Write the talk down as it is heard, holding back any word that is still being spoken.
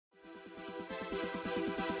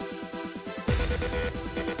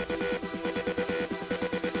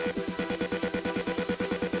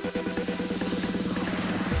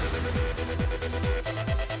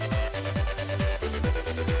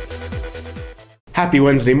Happy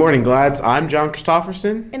Wednesday morning, Glads. I'm John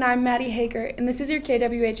Christofferson. And I'm Maddie Hager, and this is your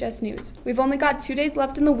KWHS News. We've only got 2 days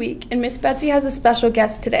left in the week, and Miss Betsy has a special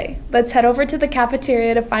guest today. Let's head over to the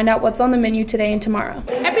cafeteria to find out what's on the menu today and tomorrow.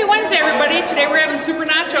 Happy Wednesday, everybody. Today we're having super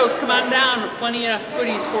nachos. Come on down with plenty of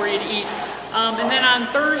goodies for you to eat. And then on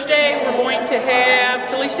Thursday, we're going to have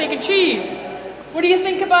Philly steak and cheese. What do you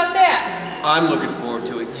think about that? I'm looking forward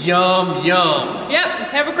to it. Yum, yum. Yep,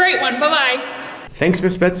 have a great one. Bye-bye. Thanks,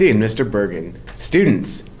 Miss Betsy and Mr. Bergen.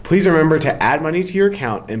 Students, please remember to add money to your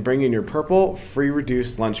account and bring in your purple, free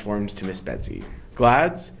reduced lunch forms to Miss Betsy.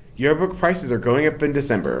 Glads, yearbook prices are going up in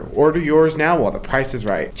December. Order yours now while the price is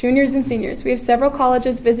right. Juniors and seniors, we have several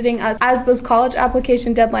colleges visiting us as those college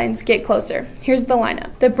application deadlines get closer. Here's the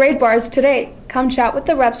lineup. The braid bars today. Come chat with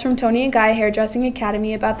the reps from Tony and Guy Hairdressing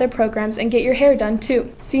Academy about their programs and get your hair done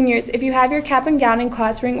too. Seniors, if you have your cap and gown and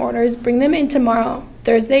class ring orders, bring them in tomorrow,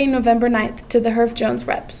 Thursday, November 9th, to the Herff Jones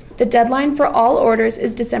reps. The deadline for all orders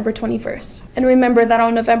is December 21st. And remember that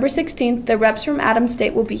on November 16th, the reps from Addams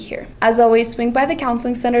State will be here. As always, swing by the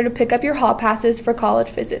counseling center to pick up your hall passes for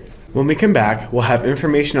college visits. When we come back, we'll have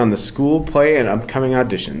information on the school, play, and upcoming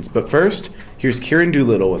auditions. But first, here's Kieran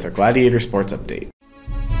Doolittle with our Gladiator Sports Update.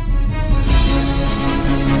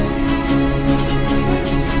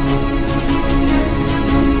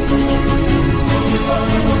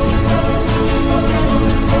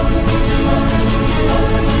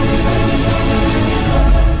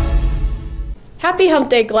 Happy Hump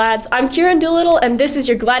Day, Glads. I'm Kieran Doolittle, and this is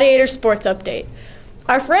your Gladiator Sports Update.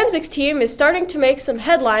 Our forensics team is starting to make some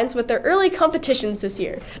headlines with their early competitions this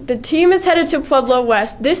year. The team is headed to Pueblo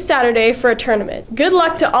West this Saturday for a tournament. Good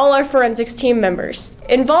luck to all our forensics team members.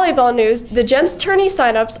 In volleyball news, the Gents Tourney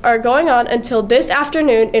signups are going on until this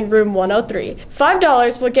afternoon in room 103.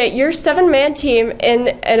 $5 will get your 7-man team in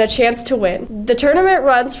and a chance to win. The tournament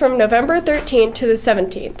runs from November 13th to the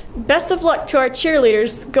 17th. Best of luck to our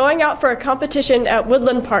cheerleaders going out for a competition at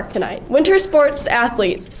Woodland Park tonight. Winter sports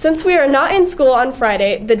athletes, since we are not in school on Friday,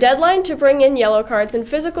 the deadline to bring in yellow cards and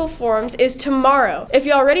physical forms is tomorrow. If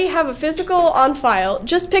you already have a physical on file,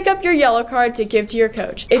 just pick up your yellow card to give to your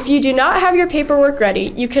coach. If you do not have your paperwork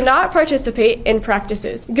ready, you cannot participate in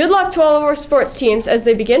practices. Good luck to all of our sports teams as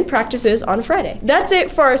they begin practices on Friday. That's it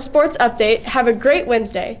for our sports update. Have a great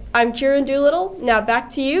Wednesday. I'm Kieran Doolittle. Now back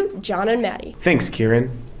to you, John and Maddie. Thanks, Kieran.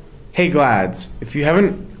 Hey, Glads, if you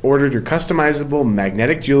haven't ordered your customizable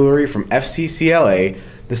magnetic jewelry from FCCLA,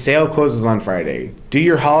 the sale closes on Friday. Do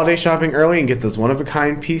your holiday shopping early and get those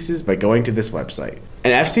one-of-a-kind pieces by going to this website.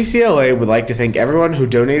 And FCCLA would like to thank everyone who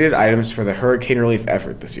donated items for the hurricane relief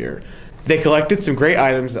effort this year. They collected some great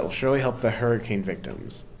items that will surely help the hurricane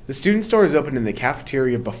victims. The student store is open in the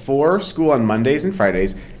cafeteria before school on Mondays and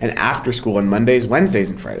Fridays and after school on Mondays, Wednesdays,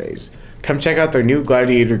 and Fridays. Come check out their new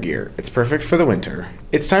Gladiator gear. It's perfect for the winter.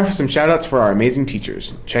 It's time for some shout-outs for our amazing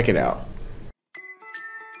teachers. Check it out.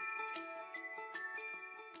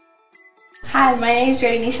 Hi, my name is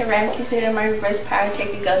Ranisha Ramkison, and my reverse power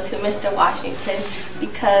ticket goes to Mr. Washington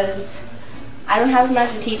because I don't have him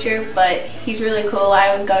as a teacher, but he's really cool. I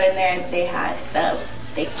always go in there and say hi, so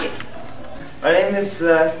thank you. My name is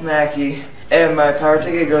Seth Mackey, and my power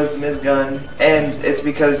ticket goes to Ms. Gunn, and it's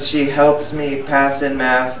because she helps me pass in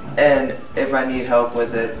math and if I need help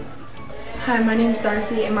with it. Hi, my name is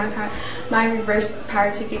Darcy, and my reverse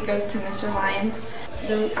power ticket goes to Mr. Lyons.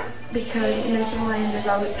 Because Mr. Lyons is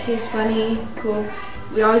always, he's funny, cool.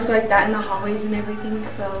 We always go like that in the hallways and everything,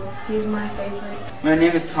 so he's my favorite. My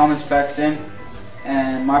name is Thomas Paxton,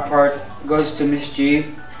 and my part goes to Miss G.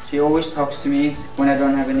 She always talks to me when I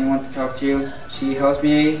don't have anyone to talk to. She helps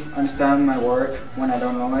me understand my work when I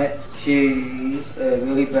don't know it. She's a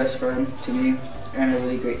really best friend to me and a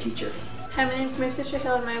really great teacher. Hi, my name is Mr.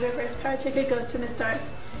 Hill, and my reverse power ticket goes to Miss Dart.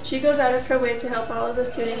 She goes out of her way to help all of the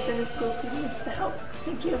students in the school who needs the help.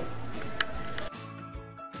 Thank you.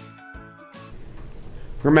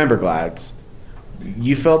 Remember, Glads,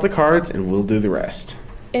 you fill out the cards and we'll do the rest.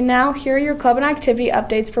 And now, here are your club and activity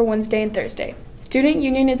updates for Wednesday and Thursday. Student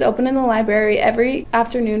Union is open in the library every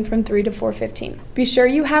afternoon from 3 to 4:15. Be sure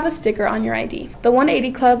you have a sticker on your ID. The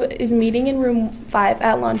 180 Club is meeting in room 5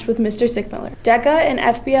 at lunch with Mr. Sickmiller. DECA and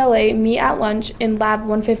FBLA meet at lunch in Lab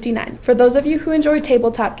 159. For those of you who enjoy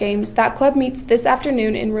tabletop games, that club meets this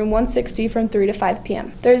afternoon in room 160 from 3 to 5 p.m.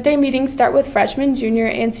 Thursday meetings start with freshman, junior,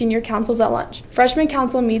 and senior councils at lunch. Freshman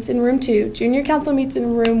council meets in room 2, junior council meets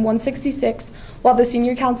in room 166, while the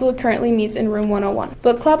senior council currently meets in room 101.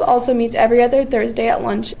 Book club also meets every other Thursday at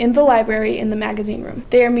lunch in the library in the magazine room.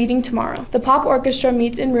 They are meeting tomorrow. The pop orchestra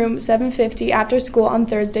meets in room 750 after school on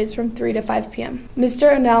Thursdays from 3 to 5 p.m.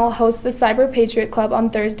 Mr. O'Neill hosts the Cyber Patriot Club on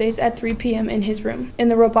Thursdays at 3 p.m. in his room. And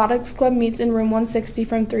the Robotics Club meets in room 160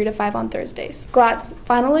 from 3 to 5 on Thursdays. GLADS,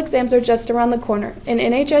 final exams are just around the corner, and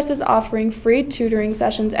NHS is offering free tutoring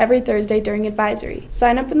sessions every Thursday during advisory.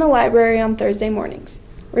 Sign up in the library on Thursday mornings.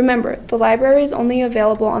 Remember, the library is only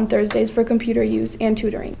available on Thursdays for computer use and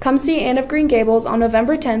tutoring. Come see Anne of Green Gables on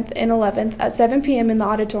November 10th and 11th at 7 p.m. in the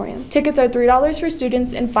auditorium. Tickets are $3 for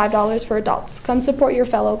students and $5 for adults. Come support your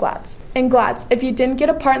fellow GLADS. And GLADS, if you didn't get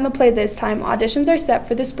a part in the play this time, auditions are set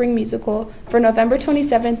for the spring musical for November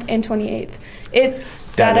 27th and 28th. It's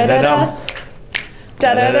da-da-da-da,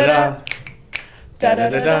 da-da-da-da,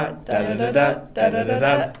 da-da-da-da, da-da-da-da,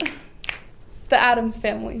 da-da-da-da. The Addams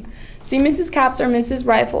Family. See Mrs. Capps or Mrs.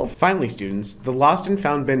 Rifle. Finally, students, the lost and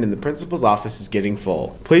found bin in the principal's office is getting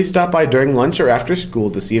full. Please stop by during lunch or after school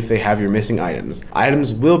to see if they have your missing items.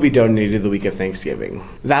 Items will be donated the week of Thanksgiving.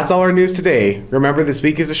 That's all our news today. Remember, this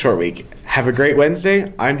week is a short week. Have a great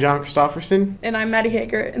Wednesday. I'm John Christofferson. And I'm Maddie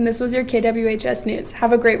Hager, and this was your KWHS News.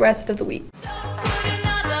 Have a great rest of the week.